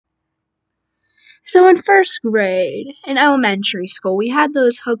So in first grade, in elementary school, we had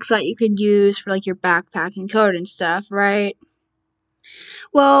those hooks that you could use for like your backpacking coat and stuff, right?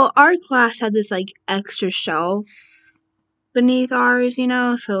 Well, our class had this like extra shelf beneath ours,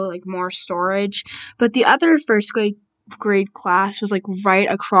 so like more storage. But the other first grade class was like right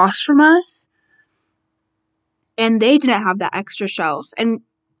across from us, and they didn't have that extra shelf. And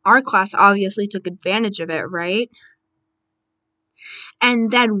our class obviously took advantage of it, right?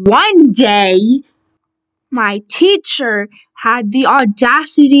 And then one day, my teacher had the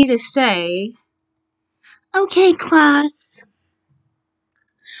audacity to say, "Okay, class,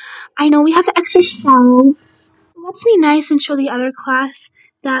 I know we have the extra shelves. Let's be nice and show the other class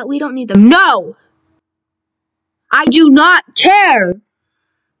that we don't need them." No! I do not care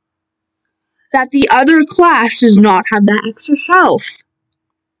that the other class does not have that extra shelf.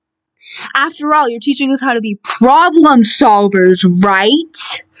 After all, you're teaching us how to be problem solvers,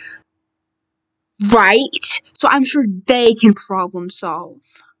 right? Right? So I'm sure they can problem solve.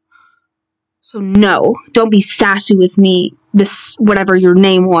 So no, don't be sassy with me, this whatever your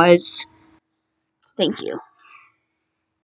name was. Thank you.